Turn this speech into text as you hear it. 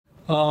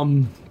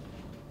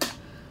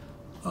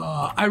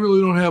I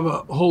really don't have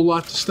a whole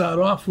lot to start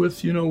off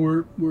with. You know,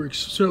 we're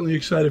certainly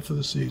excited for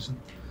the season.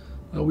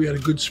 We had a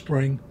good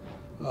spring.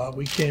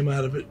 We came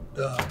out of it,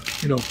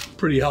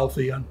 pretty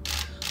healthy.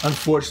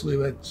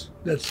 Unfortunately,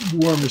 that's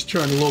worm has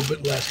turned a little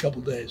bit the last couple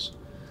of days.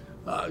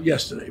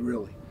 Yesterday,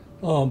 really.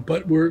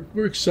 But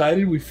we're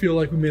excited. We feel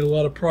like we made a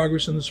lot of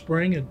progress in the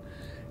spring,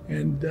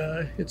 and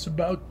it's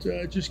about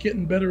just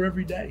getting better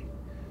every day,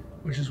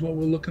 which is what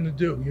we're looking to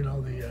do. You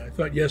know, I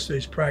thought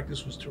yesterday's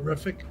practice was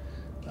terrific.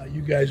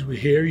 You guys were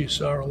here. You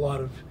saw a lot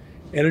of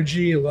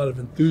energy, a lot of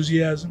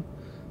enthusiasm.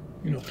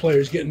 You know,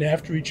 players getting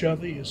after each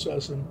other. You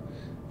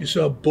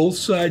saw both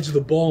sides of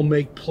the ball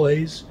make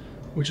plays,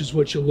 which is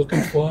what you're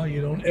looking for.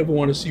 You don't ever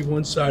want to see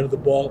one side of the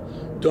ball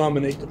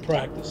dominate the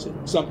practice.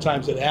 And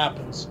sometimes it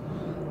happens,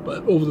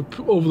 but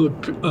over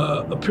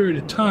a period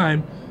of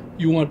time,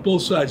 you want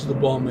both sides of the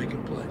ball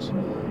making plays.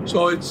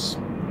 So it was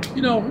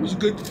a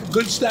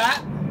good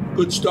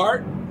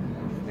start,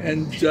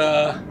 and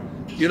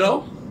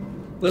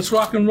let's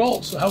rock and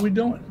roll. So how we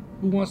doing?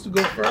 Who wants to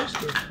go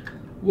first or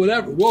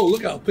whatever? Whoa,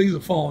 look how things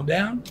are falling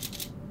down.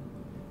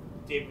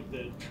 David,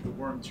 the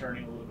worm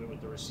turning a little bit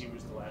with the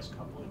receivers the last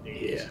couple of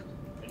days. Yeah.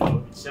 I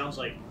know it sounds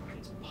like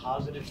it's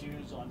positive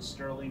news on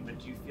Sterling, but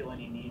do you feel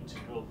any need to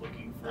go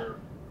looking for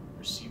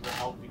receiver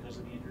help because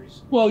of the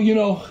injuries? Well,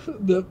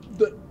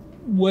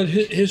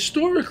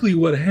 historically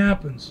what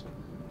happens,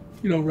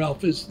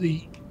 Ralph, is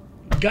the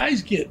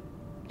guys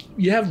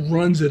you have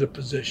runs at a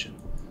position.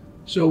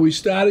 So we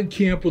started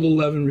camp with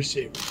 11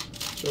 receivers.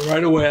 So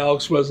right away,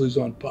 Alex Wesley's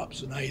on PUP.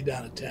 So now you're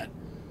down to 10.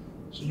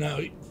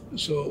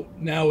 So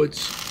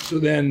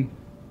then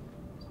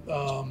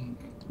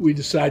we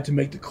decide to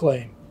make the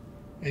claim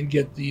and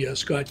get the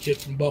Scott kid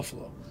from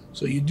Buffalo.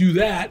 So you do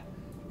that,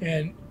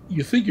 and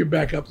you think you're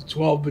back up to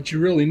 12, but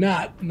you're really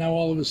not. Now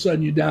all of a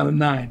sudden you're down to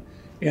 9.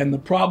 And the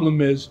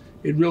problem is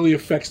it really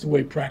affects the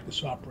way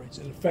practice operates.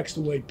 It affects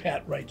the way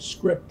Pat writes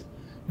script.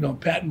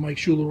 Pat and Mike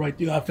Schuler write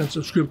the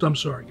offensive script. I'm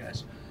sorry,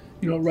 guys.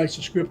 Writes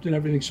the script and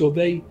everything. So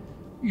they,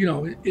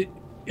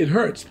 it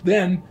hurts.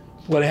 Then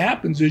what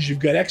happens is you've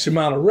got X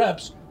amount of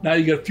reps. Now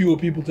you got fewer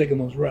people taking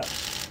those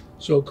reps.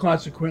 So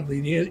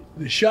consequently,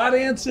 the short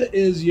answer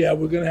is, we're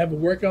going to have a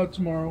workout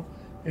tomorrow,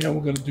 and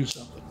we're going to do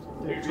something.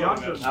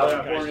 How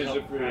important is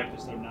it for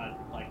practice? They're not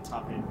like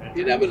top end veterans.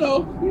 You never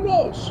know. Who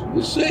knows?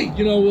 We'll see.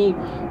 We're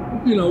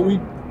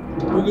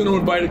going to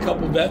invite a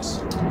couple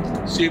vets,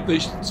 see if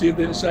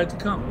they decide to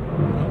come.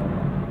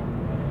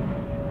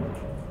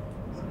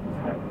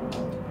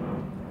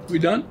 We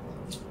done?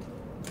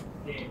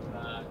 Dave,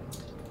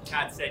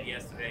 Todd said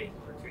yesterday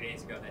or 2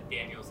 days ago that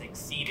Daniel's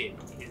exceeded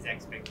his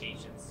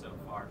expectations so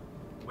far.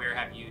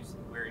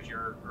 Where's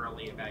your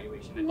early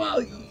evaluation?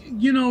 Well,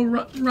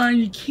 Ryan,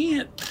 you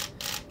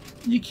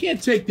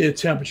can't take their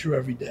temperature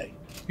every day.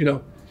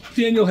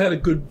 Daniel had a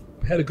good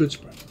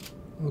spring,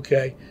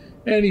 okay,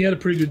 and he had a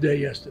pretty good day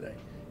yesterday.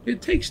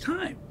 It takes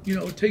time.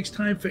 It takes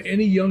time for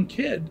any young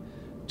kid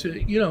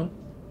to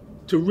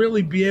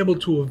really be able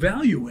to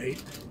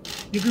evaluate.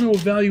 You're going to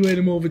evaluate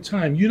him over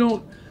time. You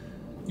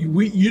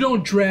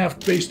don't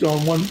draft based on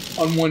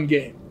one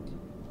game.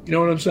 You know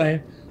what I'm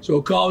saying? So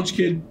a college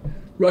kid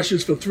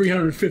rushes for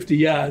 350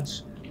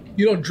 yards.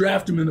 You don't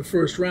draft him in the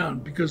first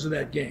round because of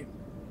that game.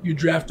 You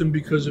draft him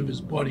because of his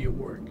body of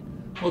work.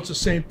 Well, it's the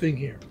same thing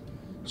here.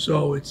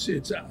 So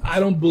I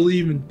don't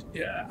believe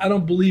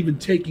in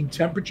taking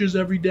temperatures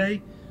every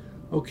day.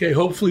 Okay,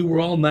 hopefully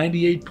we're all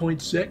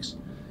 98.6,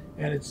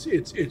 and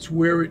it's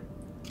where it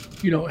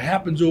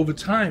happens over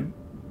time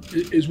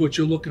is what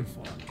you're looking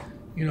for.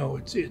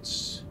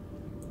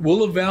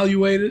 We'll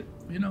evaluate it.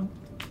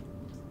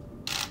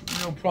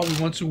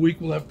 Probably once a week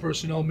we'll have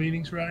personnel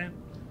meetings, Ryan.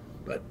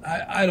 But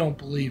I don't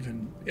believe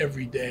in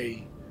every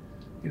day,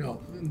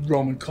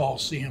 Roman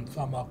Coliseum,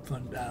 thumb up,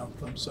 thumb down,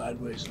 thumb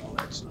sideways, and all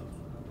that stuff.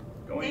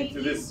 Going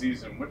into this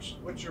season,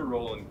 what's your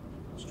role in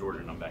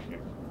Jordan? I'm back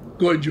here.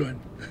 Go ahead, Jordan.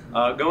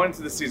 Going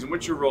into the season,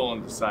 what's your role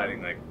in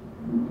deciding,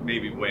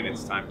 maybe when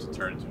it's time to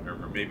turn to him,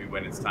 or maybe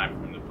when it's time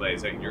for him to play?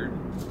 Is that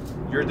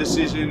your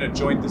decision, a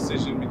joint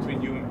decision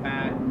between you and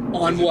Pat?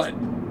 On what?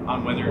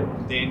 On whether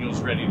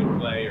Daniel's ready to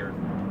play, or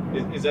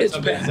is that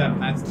something that's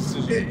Pat's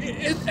decision?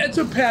 It's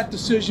a Pat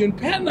decision.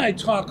 Pat and I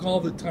talk all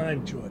the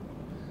time, Jordan.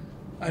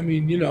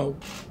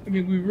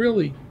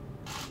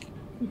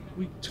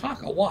 We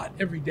talk a lot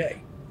every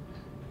day.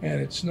 And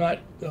it's not,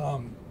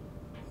 and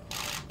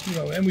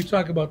we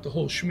talk about the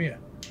whole schmear.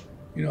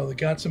 The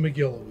Gatsa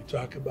Megillah, we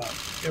talk about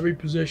every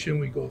position,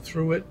 we go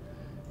through it.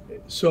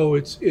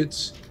 So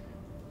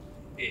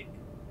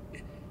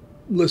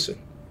listen,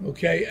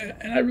 okay?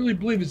 And I really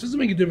believe this doesn't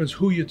make a difference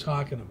who you're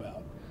talking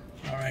about,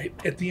 all right?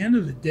 At the end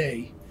of the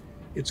day,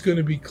 it's going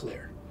to be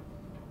clear,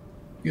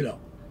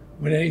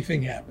 when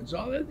anything happens.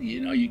 All that,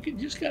 you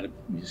just gotta,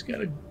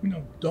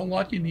 don't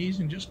lock your knees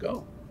and just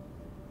go.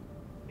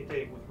 Hey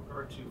Dave, with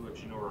regard to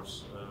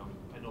Janoris,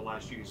 I know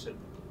last year you said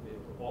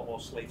all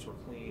slates were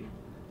clean.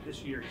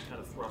 This year he's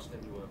kind of thrust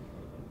into a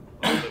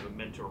bit of a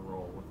mentor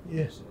role with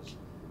the business.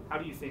 How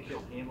do you think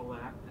he'll handle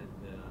that? And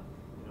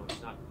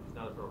he's not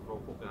a very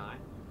vocal guy.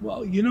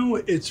 Well, you know,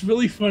 it's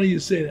really funny you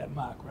say that,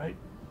 Mark. Right?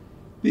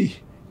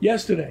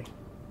 Yesterday,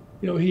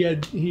 you know, he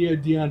had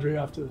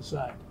DeAndre off to the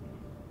side,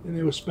 and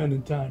they were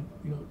spending time.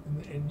 You know,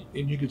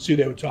 and you could see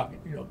they were talking.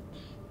 You know,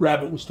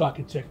 Rabbit was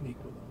talking technique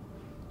with him.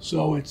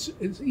 So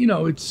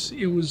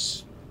it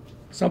was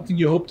something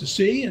you hope to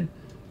see, and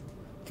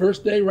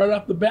first day right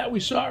off the bat we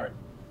saw it.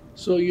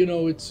 So you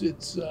know,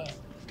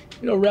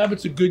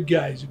 Rabbit's a good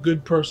guy. He's a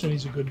good person.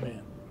 He's a good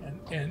man,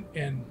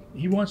 and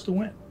he wants to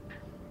win,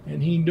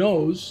 and he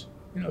knows.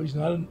 You know,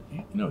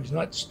 he's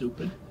not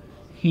stupid.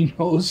 He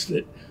knows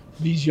that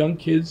these young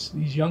kids,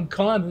 these young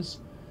Connors,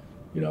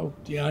 you know,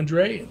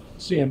 DeAndre and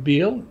Sam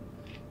Beal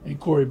and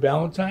Corey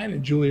Ballantyne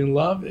and Julian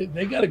Love,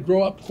 they got to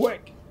grow up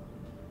quick,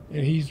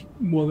 and he's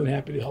more than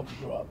happy to help them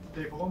grow up.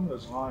 Dave, along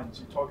those lines,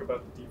 you talk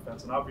about the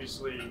defense, and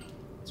obviously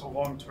it's a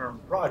long-term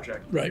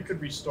project. Right. You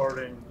could be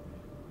starting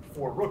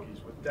 4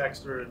 rookies with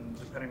Dexter and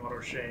depending on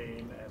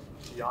O'Shane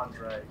and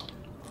DeAndre,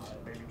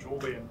 maybe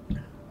Julian.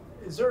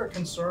 Is there a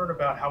concern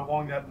about how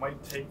long that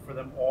might take for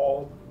them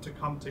all to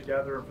come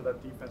together and for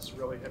that defense to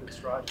really hit its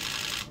stride?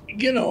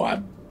 You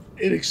know,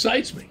 it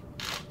excites me.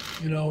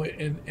 You know,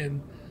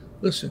 and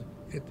listen,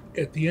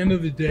 at the end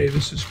of the day,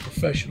 this is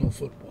professional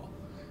football.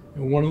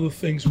 And one of the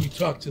things we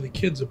talk to the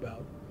kids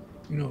about,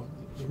 you know,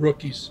 the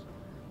rookies,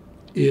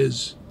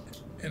 is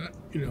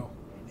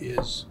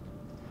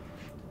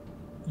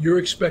you're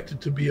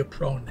expected to be a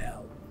pro now.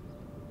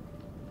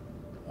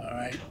 All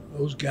right,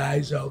 those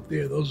guys out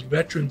there, those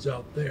veterans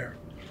out there,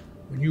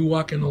 when you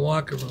walk in the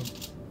locker room,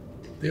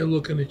 they're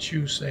looking at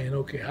you saying,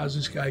 okay, how's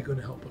this guy going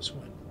to help us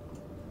win?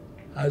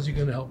 How's he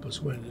going to help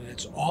us win? And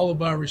it's all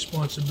of our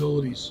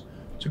responsibilities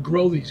to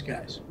grow these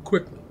guys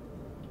quickly.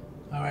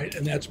 All right,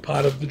 and that's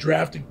part of the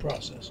drafting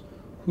process.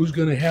 Who's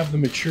going to have the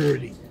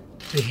maturity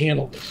to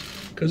handle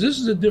this? Because this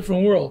is a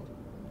different world.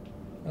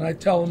 And I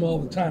tell them all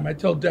the time, I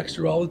tell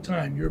Dexter all the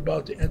time, you're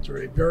about to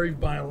enter a very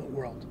violent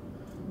world.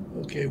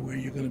 Okay, where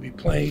you're going to be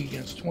playing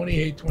against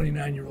 28,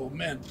 29-year-old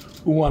men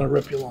who want to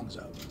rip your lungs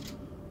out.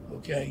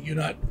 Okay, you're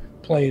not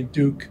playing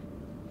Duke,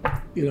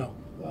 you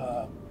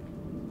know,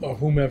 or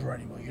whomever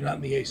anymore. You're not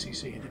in the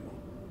ACC anymore.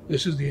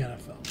 This is the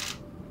NFL.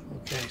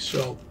 Okay,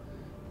 so,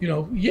 you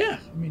know, yeah,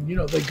 I mean, you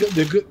know,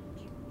 they're good.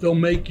 They'll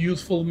make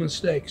youthful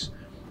mistakes,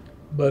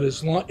 but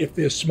if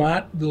they're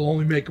smart, they'll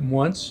only make them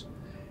once,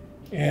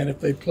 and if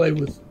they play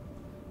with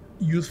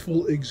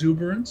youthful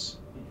exuberance,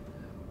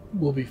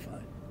 we'll be fine.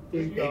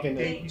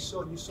 Dave, you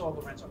saw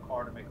Lorenzo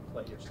Carter make a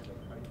play yesterday,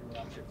 right? You were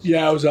out there.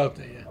 Yeah, I was out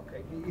there, yeah.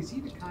 Okay. Is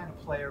he the kind of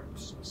player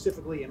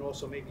specifically, and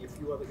also maybe a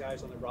few other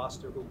guys on the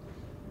roster who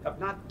have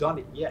not done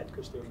it yet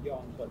because they're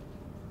young, but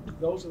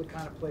those are the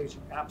kind of players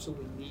you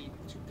absolutely need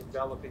to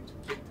develop into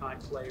big-time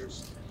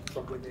players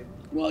from within?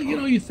 Well, you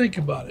know, you think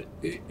about it.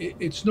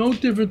 It's no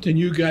different than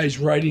you guys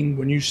writing,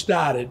 when you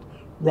started,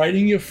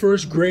 writing your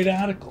first great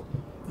article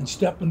and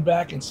stepping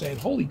back and saying,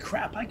 holy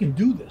crap, I can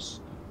do this.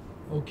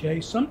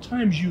 Okay,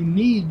 sometimes you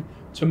need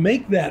to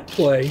make that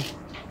play,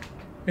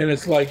 and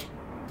it's like,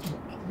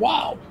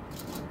 wow,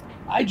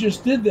 I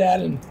just did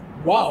that, and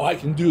wow, I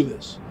can do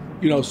this.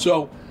 You know,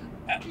 so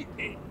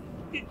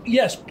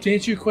yes, to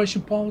answer your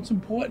question, Paul, it's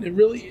important. It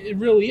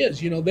really is.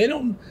 You know, they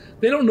don't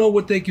know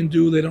what they can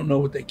do. They don't know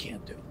what they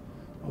can't do.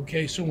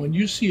 Okay, so when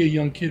you see a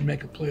young kid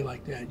make a play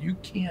like that, you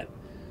can't.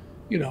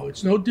 You know,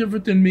 it's no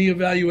different than me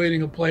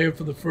evaluating a player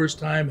for the first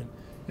time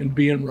and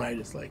being right.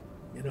 It's like,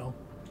 you know.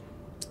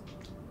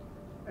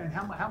 And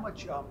how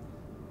much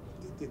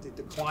did the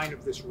decline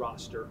of this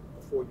roster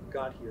before you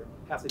got here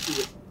have to do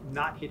with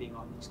not hitting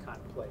on these kind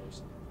of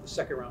players? The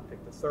second round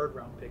pick, the third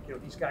round pick, you know,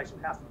 these guys who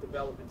have to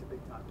develop into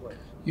big time players.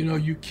 You know,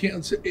 you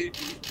can't say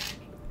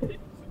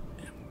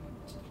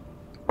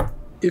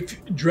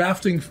if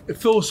drafting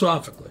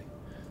philosophically,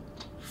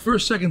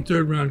 first, second,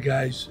 third round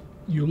guys,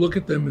 you look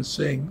at them and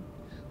saying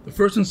the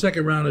first and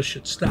second rounders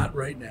should start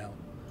right now.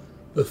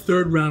 The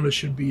third rounder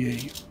should be a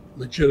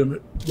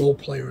legitimate role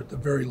player at the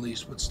very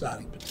least with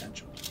starting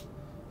potential.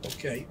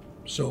 Okay,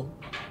 so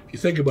if you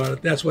think about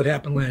it, that's what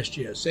happened last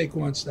year.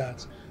 Saquon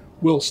starts,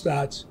 Will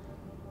starts,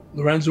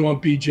 Lorenzo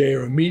and BJ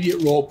are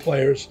immediate role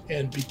players,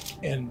 and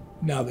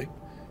now that,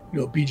 you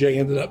know, BJ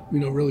ended up, you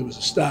know, really was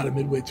a starter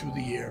midway through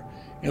the year,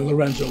 and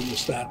Lorenzo will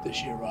start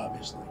this year,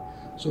 obviously.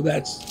 So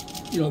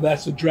that's, you know,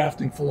 that's the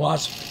drafting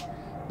philosophy.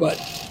 But,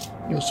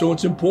 you know, so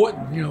it's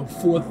important, you know,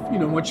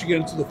 once you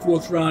get into the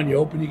fourth round, you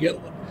hope and you get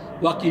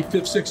lucky.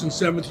 Fifth, sixth, and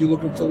seventh, you're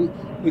looking for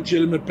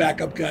legitimate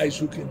backup guys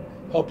who can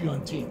help you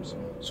on teams.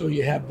 So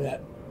you have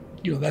that,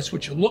 you know, that's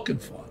what you're looking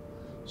for.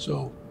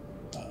 So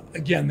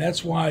again,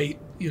 that's why,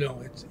 you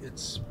know,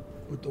 it's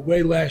with the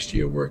way last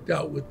year worked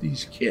out with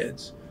these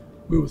kids,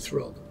 we were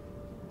thrilled.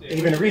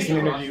 Even in a recent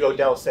interview,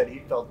 Odell said he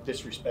felt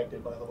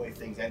disrespected by the way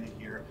things ended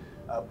here,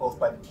 both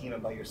by the team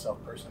and by yourself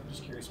personally. I'm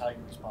just curious how you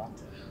respond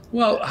to it.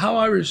 Well, how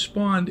I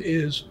respond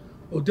is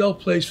Odell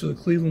plays for the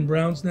Cleveland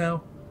Browns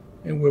now,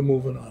 and we're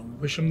moving on.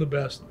 We wish him the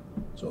best.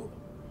 It's over.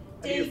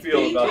 How do you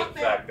feel about the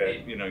fact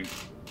that, you know,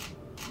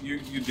 you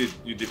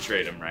did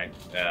trade him, right?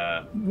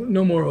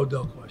 No more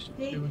Odell questions.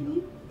 Dave, can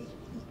you,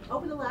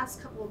 over the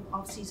last couple of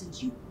off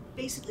seasons, you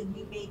basically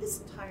remade this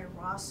entire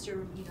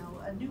roster, you know,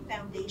 a new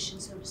foundation,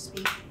 so to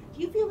speak.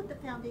 Do you feel that the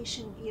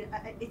foundation, you know,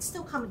 it's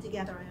still coming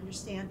together, I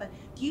understand, but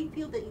do you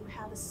feel that you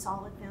have a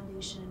solid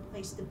foundation in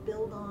place to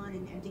build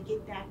on and to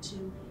get back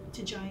to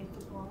Giant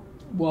football?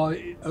 Well,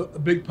 a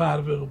big part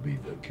of it will be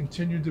the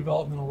continued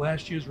development of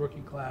last year's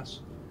rookie class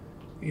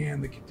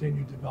and the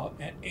continued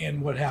development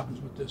and what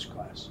happens with this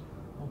class.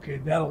 Okay,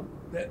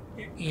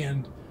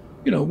 and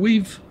you know,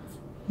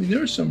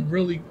 there's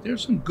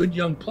some good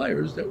young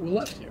players that were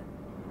left here.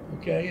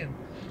 Okay,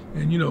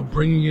 and you know,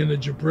 bringing in a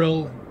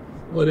Jabril and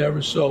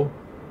whatever. So,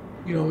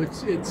 you know,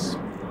 it's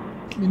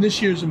I mean,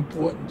 this year's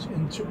important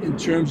in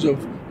terms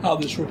of how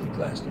this rookie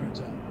class turns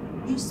out.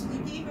 You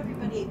gave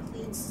everybody a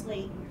clean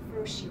slate in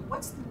your first year.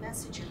 What's the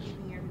message you're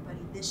giving everybody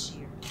this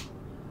year?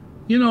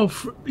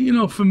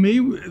 For me,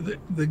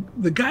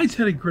 the guys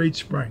had a great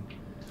spring.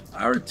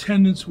 Our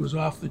attendance was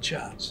off the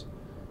charts,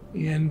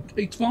 and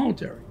it's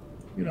voluntary,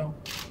 you know,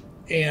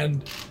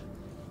 and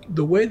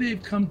the way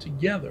they've come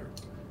together,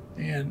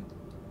 and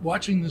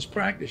watching this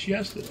practice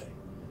yesterday,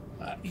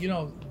 you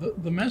know,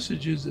 the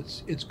message is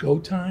it's go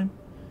time,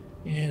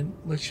 and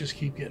let's just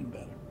keep getting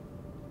better.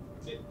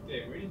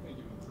 Dave, where do you think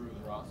you've improved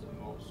the roster the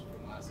most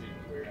from last season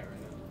to where you're at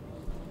right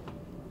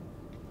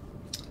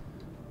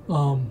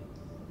now?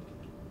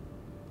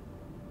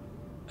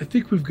 I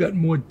think we've got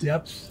more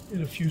depth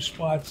in a few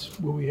spots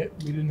where we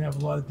didn't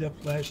have a lot of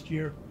depth last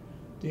year,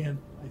 Dan.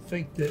 I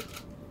think that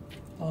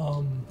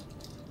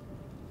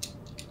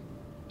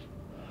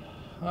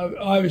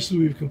obviously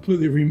we've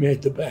completely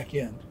remade the back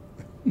end.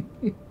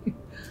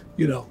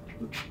 You know,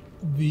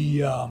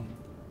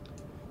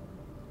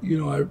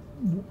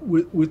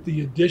 with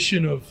the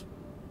addition of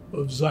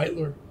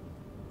Zeitler,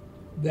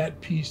 that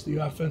piece, the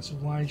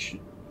offensive line,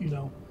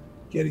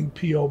 getting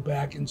P.O.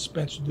 back, and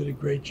Spencer did a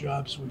great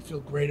job, so we feel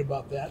great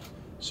about that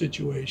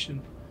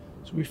situation.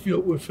 So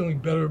we're feeling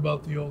better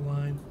about the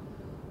O-line.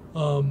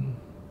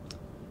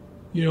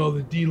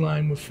 The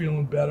D-line, we're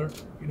feeling better.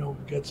 You know,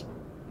 we got some,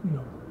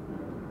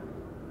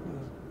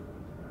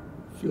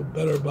 feel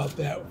better about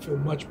that. We feel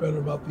much better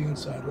about the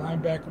inside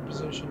linebacker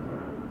position.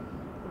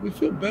 We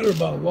feel better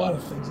about a lot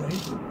of things. I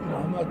hate to,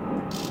 I'm not,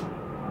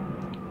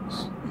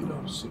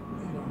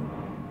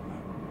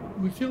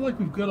 we feel like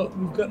we've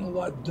gotten a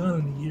lot done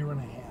in a year and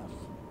a half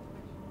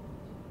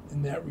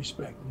in that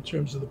respect, in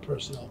terms of the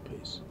personnel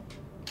piece.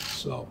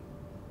 So,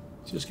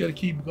 just got to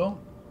keep going.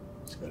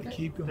 Just got to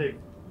keep going.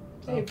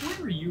 Dave,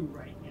 where are you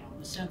right now? In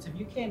the sense, if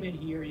you came in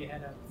here, you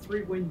had a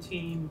 3-win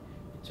team,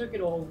 you took it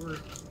over,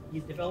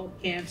 you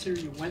developed cancer,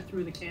 you went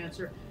through the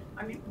cancer.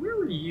 I mean, where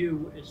are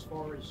you as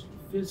far as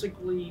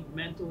physically,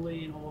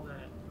 mentally, and all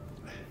that?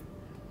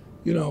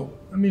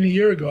 A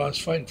year ago I was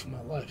fighting for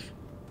my life.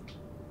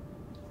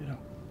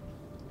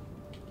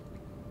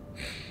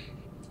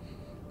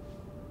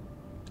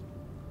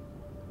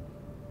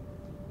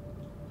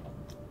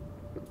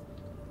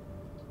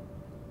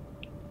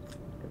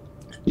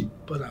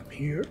 But I'm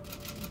here,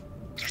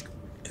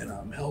 and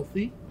I'm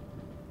healthy,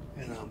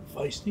 and I'm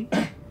feisty,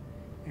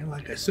 and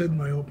like I said in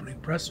my opening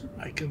presser,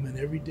 I come in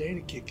every day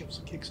to kick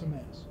some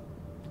ass.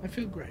 I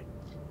feel great.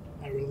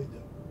 I really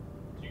do.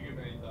 Do you give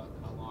any thought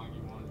to how long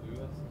you want to do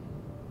this?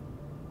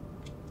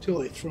 Till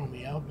they throw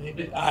me out,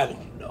 maybe. I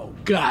don't know.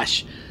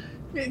 Gosh,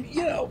 and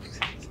I'm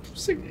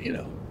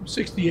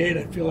 68.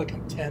 I feel like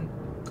I'm 10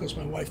 because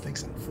my wife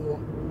thinks I'm 4.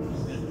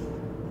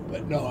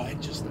 But no, I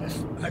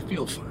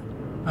feel fine.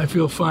 I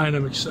feel fine.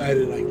 I'm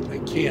excited. I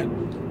can't.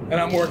 And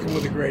I'm working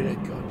with a great head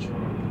coach.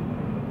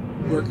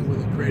 In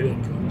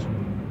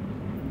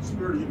the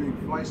spirit of you being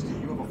feisty,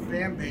 you have a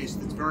fan base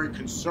that's very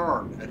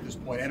concerned at this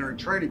point entering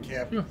training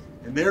camp. Yeah.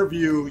 In their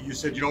view, you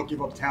said you don't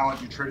give up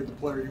talent. You traded the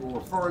player you were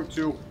referring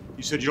to.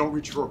 You said you don't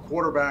reach for a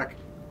quarterback.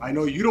 I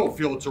know you don't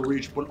feel it's a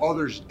reach, but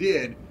others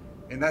did,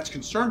 and that's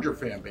concerned your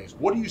fan base.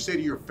 What do you say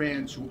to your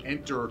fans who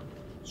enter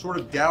sort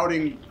of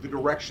doubting the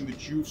direction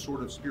that you've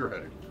sort of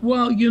spearheaded?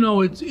 Well,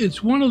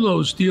 it's one of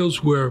those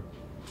deals where,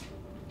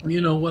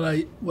 what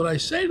I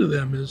say to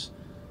them is,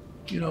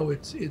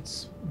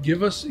 it's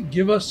give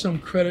us some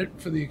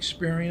credit for the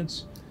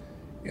experience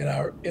in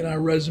our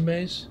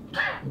resumes,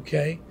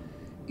 okay,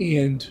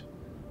 and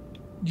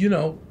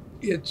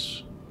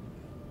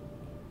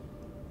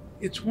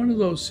it's one of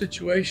those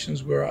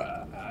situations where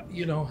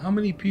how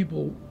many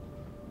people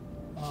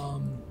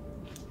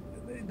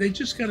they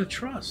just got to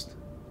trust.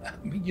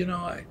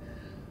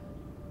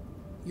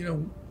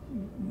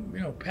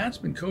 Pat's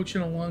been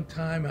coaching a long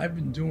time. I've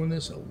been doing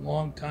this a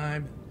long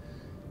time. And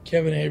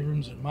Kevin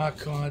Abrams and Mark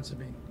Kontz,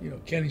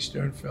 Kenny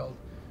Sternfeld,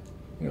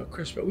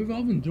 Chris, we've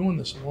all been doing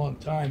this a long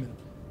time.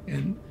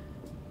 And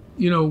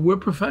we're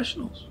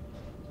professionals,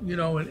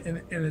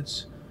 and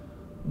it's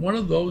one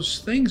of those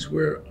things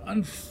where,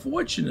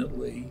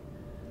 unfortunately,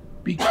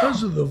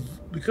 because of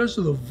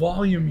the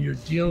volume you're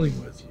dealing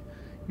with,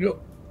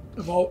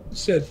 I've all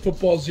said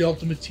football's the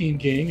ultimate team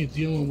game. You're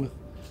dealing with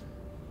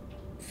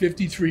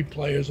 53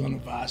 players on the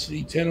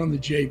varsity, 10 on the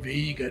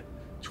JV. You got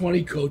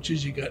 20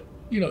 coaches. You got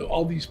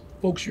all these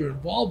folks you're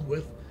involved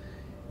with.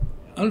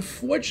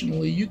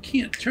 Unfortunately, you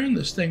can't turn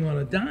this thing on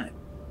a dime.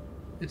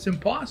 It's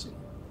impossible.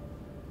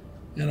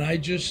 And I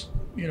just,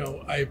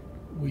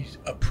 we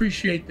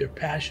appreciate their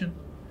passion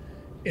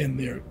and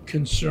their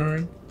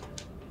concern,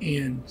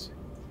 and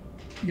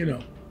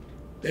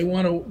they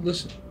want to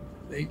listen.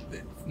 They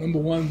number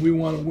one, we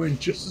want to win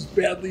just as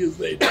badly as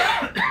they do.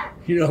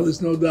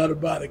 There's no doubt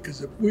about it.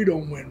 Because if we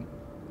don't win,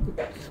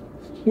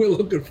 we're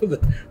looking for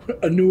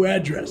a new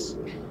address.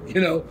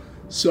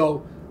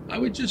 So I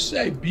would just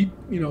say,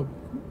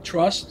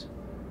 trust.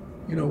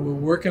 We're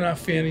working our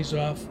fannies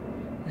off,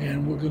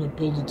 and we're going to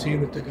build a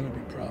team that they're going to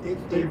be proud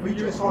of. Dave, we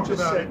just talked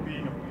about it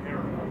being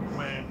apparent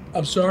when.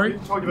 I'm sorry?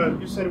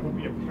 You said it would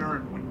be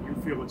apparent when you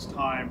feel it's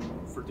time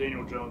for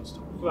Daniel Jones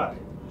to play.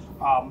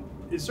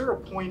 Is there a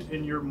point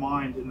in your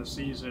mind in the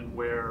season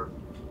where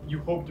you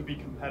hope to be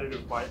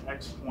competitive by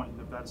X point, and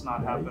if that's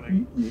not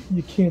happening?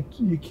 You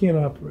can't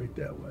operate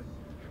that way.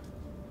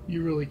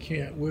 You really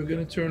can't. We're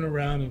going to turn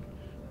around, and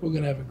we're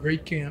going to have a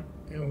great camp,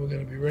 and we're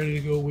going to be ready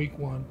to go week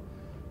 1.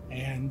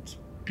 And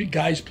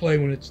guys play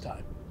when it's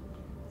time.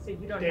 So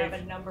you don't have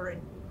a number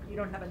in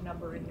your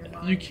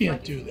mind. You can't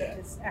like do that.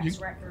 This X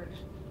record.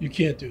 You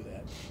can't do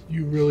that.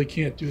 You really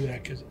can't do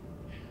that, because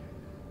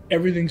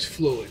everything's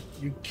fluid.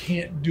 You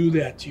can't do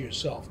that to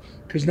yourself,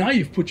 because now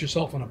you've put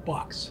yourself in a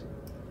box.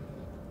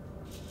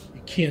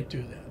 You can't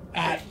do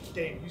that.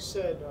 Dave, you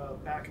said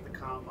back at the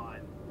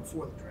combine,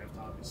 before the draft,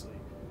 obviously,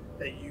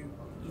 that you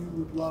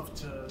would love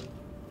to,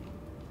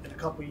 in a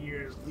couple of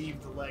years,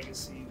 leave the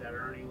legacy that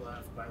Ernie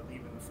left by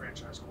leaving the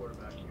franchise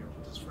quarterback here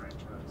with this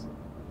franchise.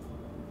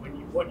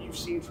 What you've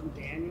seen from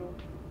Daniel,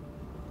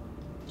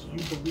 do you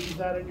believe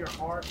that in your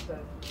heart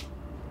that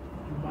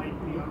you might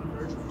be on the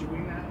verge of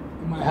doing that?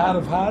 In my heart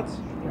of hearts?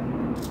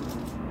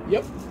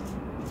 Yep.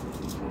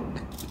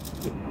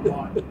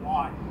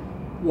 Why?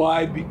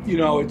 Why?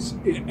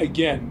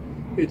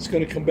 It's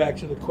going to come back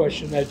to the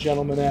question that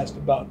gentleman asked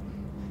about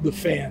the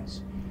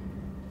fans.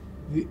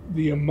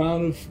 The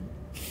amount of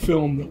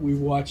film that we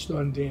watched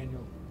on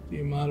Daniel,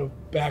 the amount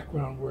of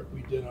background work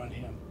we did on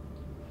him,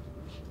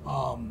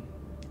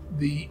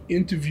 the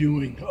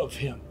interviewing of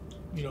him,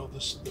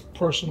 the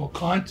personal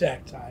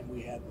contact time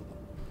we had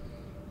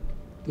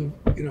with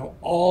him,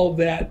 all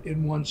that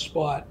in one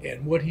spot,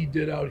 and what he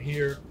did out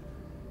here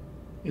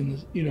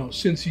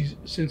since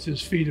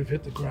his feet have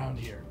hit the ground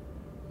here,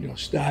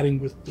 starting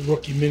with the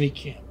rookie mini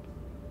camp.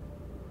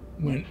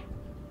 When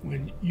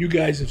you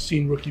guys have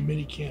seen rookie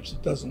mini camps,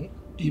 it doesn't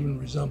even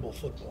resemble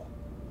football.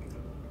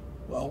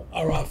 Well,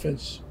 our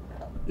offense,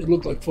 it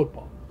looked like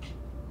football,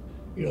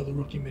 the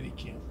rookie mini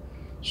camp.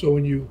 So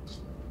when you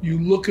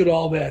look at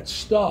all that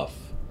stuff,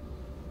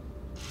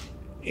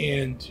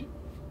 and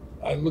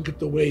I look at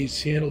the way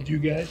he's handled you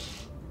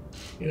guys,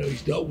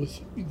 he's dealt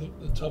with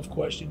the tough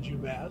questions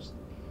you've asked,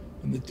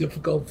 and the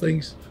difficult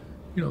things,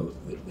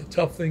 the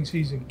tough things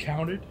he's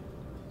encountered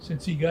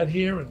since he got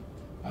here, and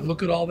I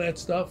look at all that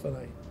stuff, and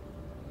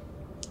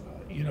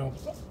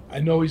I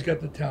know he's got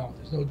the talent.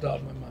 There's no doubt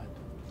in my mind.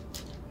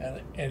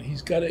 And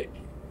he's got to.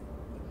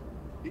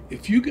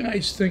 If you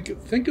guys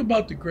think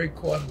about the great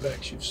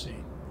quarterbacks you've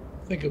seen,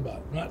 think about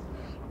it.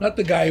 Not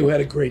the guy who had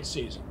a great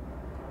season.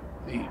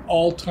 The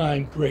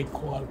all-time great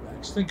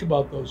quarterbacks. Think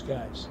about those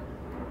guys,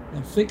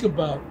 and think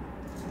about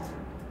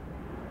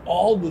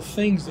all the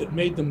things that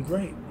made them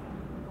great.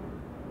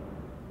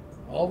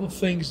 All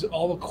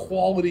the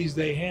qualities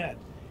they had,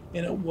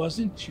 and it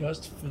wasn't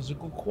just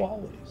physical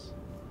qualities.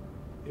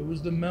 It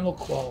was the mental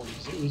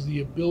qualities. It was the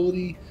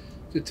ability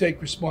to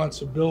take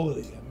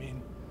responsibility.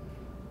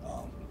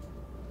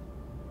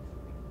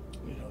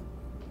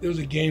 There was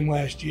a game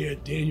last year.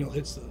 Daniel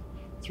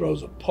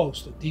throws a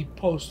deep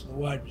post to the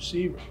wide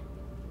receiver,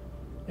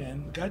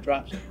 and the guy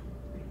drops it.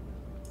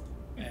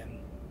 And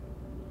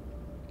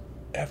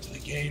after the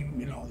game,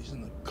 he's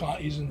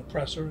in the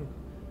presser. And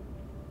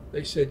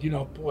they said,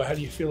 boy, how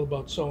do you feel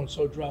about so and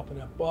so dropping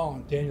that ball?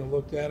 And Daniel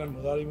looked at him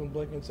without even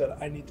blinking and said,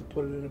 I need to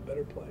put it in a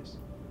better place.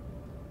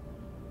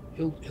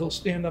 He'll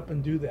stand up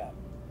and do that.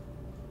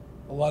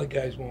 A lot of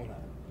guys won't. Are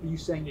you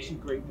saying you see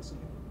greatness in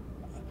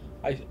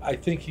him? I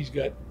think he's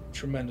got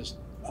tremendous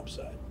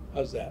upside.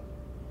 How's that?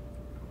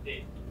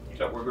 Dave,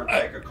 So we're going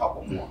to take a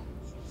couple more.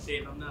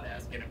 Dave, I'm not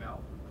asking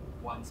about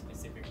one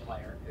specific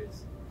player,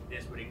 because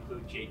this would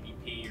include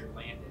JPP or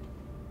Landon.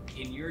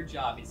 In your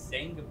job, is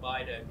saying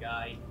goodbye to a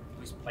guy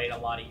who's played a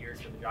lot of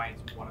years for the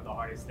Giants one of the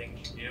hardest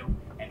things you do?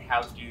 And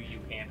how do you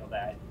handle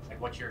that?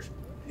 What's your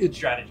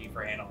strategy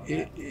for handling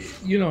that?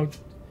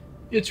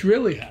 It's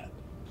really hard.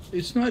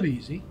 It's not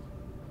easy.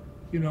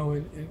 It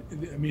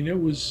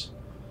was,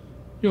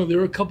 there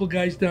were a couple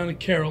guys down in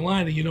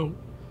Carolina,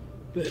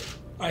 that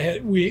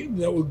that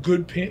were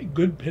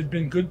had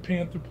been good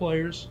Panther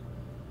players,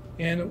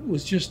 and it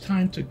was just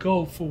time to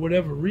go for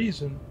whatever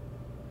reason.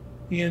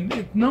 And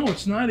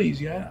it's not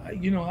easy. I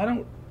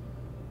don't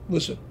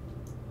listen.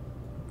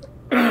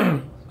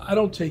 I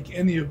don't take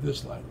any of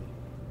this lightly.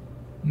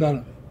 None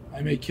of it.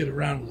 I may kid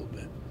around a little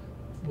bit,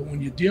 but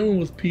when you're dealing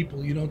with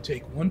people, you don't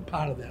take one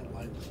part of that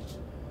lightly.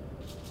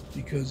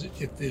 Because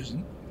if there's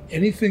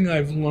anything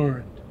I've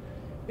learned,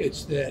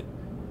 it's that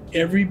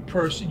every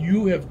person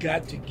you have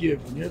got to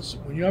give.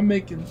 When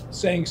you're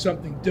saying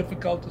something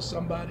difficult to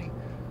somebody,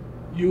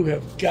 you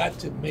have got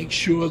to make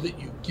sure that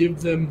you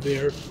give them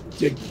their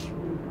dignity.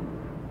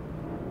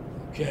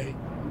 Okay?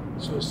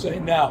 So say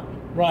now,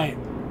 Ryan,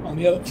 on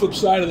the other flip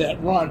side of that,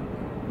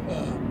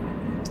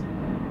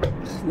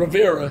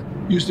 Rivera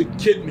used to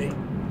kid me.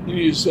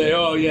 He used to say,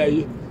 oh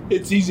yeah,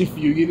 it's easy for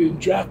you. You didn't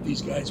draft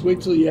these guys.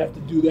 Wait till you have to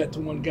do that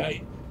to a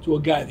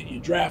guy that you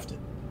drafted.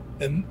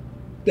 And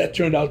that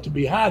turned out to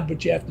be hard,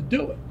 but you have to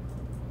do it.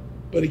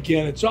 But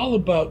again, it's all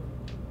about,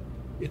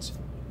 it's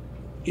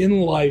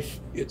in life,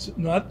 it's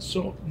not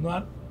so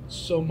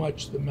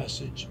much the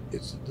message,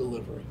 it's the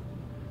delivery.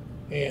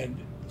 And,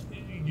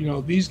 you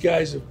know, these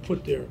guys have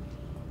put their,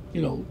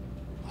 you know,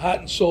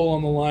 heart and soul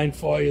on the line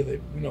for you. They,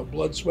 you know,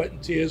 blood, sweat,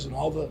 and tears, and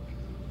all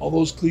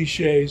those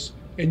cliches,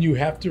 and you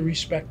have to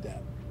respect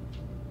that.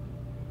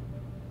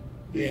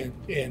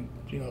 And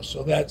you know,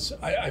 so that's,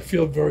 I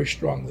feel very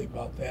strongly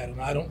about that,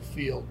 and I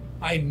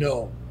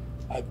know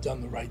I've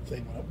done the right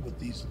thing with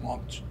these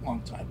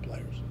long-time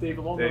players. Dave,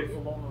 along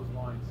those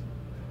lines,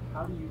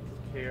 how do you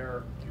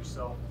prepare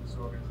yourself, this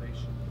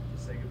organization,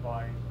 to say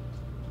goodbye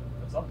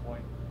at some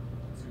point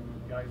to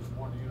a guy who's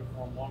worn the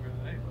uniform longer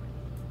than anybody?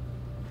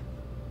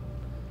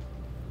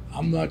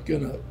 I'm not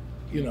gonna,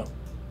 you know,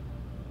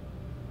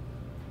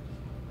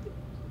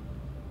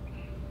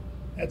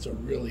 that's a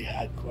really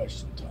hard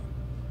question, Tom.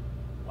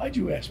 Why'd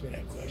you ask me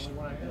that question?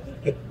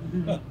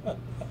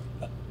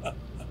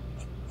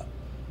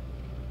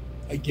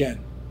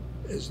 Again,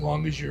 as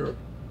long as you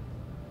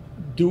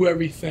do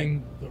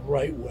everything the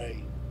right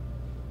way,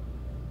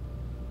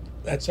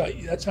 that's how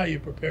you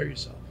prepare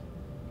yourself.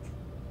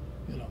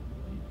 You know,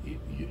 you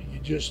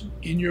just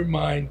in your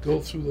mind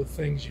go through the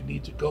things you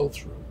need to go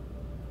through,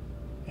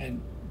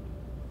 and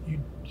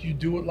you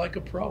do it like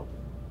a pro.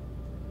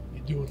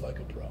 You do it like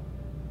a pro.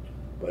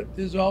 But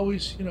there's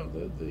always, you know,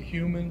 the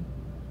human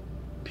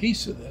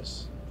piece of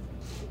this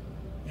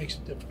makes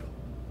it difficult.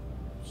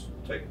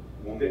 Take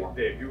one more.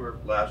 Dave, you were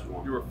last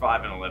one. You were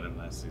 5-11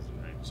 last season,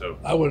 right? So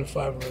I went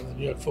 5-11.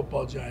 New York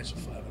Football Giants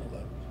were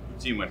 5-11.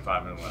 the team went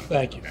 5-11.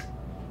 Thank you. Okay.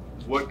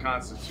 What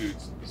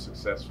constitutes a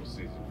successful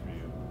season for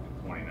you in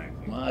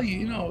 2019? Well,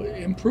 you know,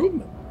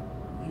 improvement.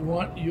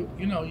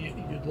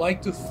 You'd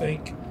like to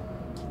think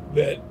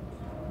that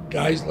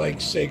guys like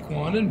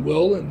Saquon and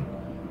Will and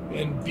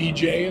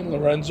BJ and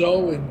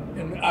Lorenzo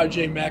and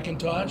RJ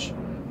McIntosh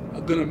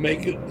are going to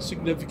make a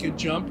significant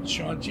jump.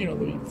 Sean, you know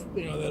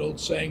that old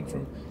saying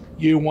from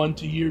year one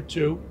to year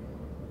two.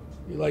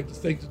 You like to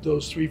think that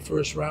those 3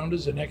 first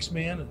rounders, the next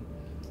man, and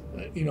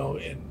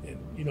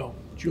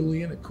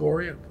Julian and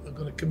Corey are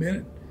going to come in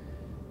and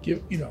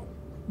give, you know,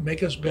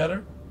 make us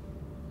better.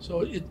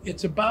 So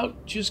it's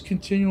about just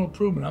continual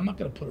improvement. I'm not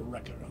going to put a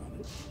record on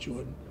it,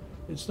 Jordan.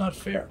 It's not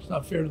fair. It's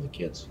not fair to the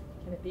kids.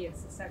 Can it be a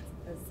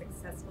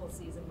successful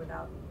season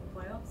without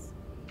playoffs?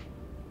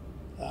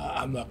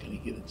 I'm not going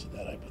to get into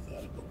that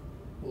hypothetical.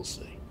 We'll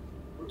see.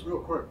 Real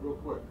quick.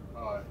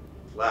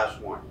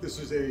 Last one. This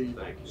is a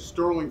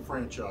sterling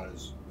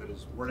franchise that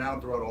is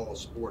renowned throughout all of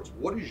sports.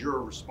 What is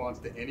your response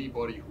to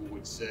anybody who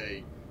would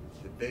say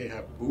that they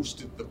have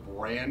boosted the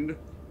brand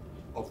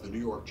of the New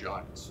York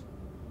Giants?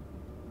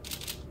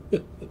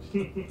 You're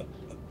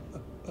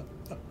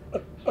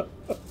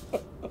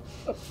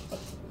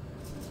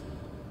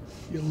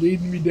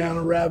leading me down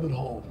a rabbit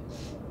hole.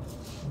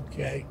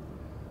 Okay?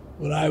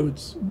 What I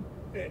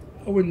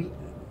wouldn't,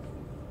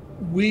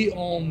 we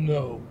all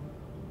know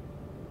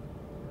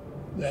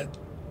that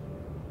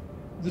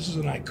this is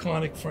an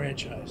iconic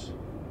franchise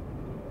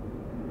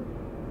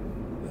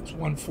that's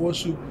won 4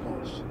 Super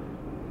Bowls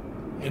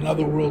and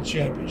other world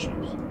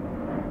championships.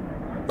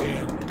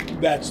 And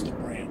that's the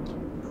brand.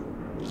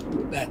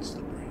 That's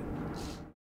the brand.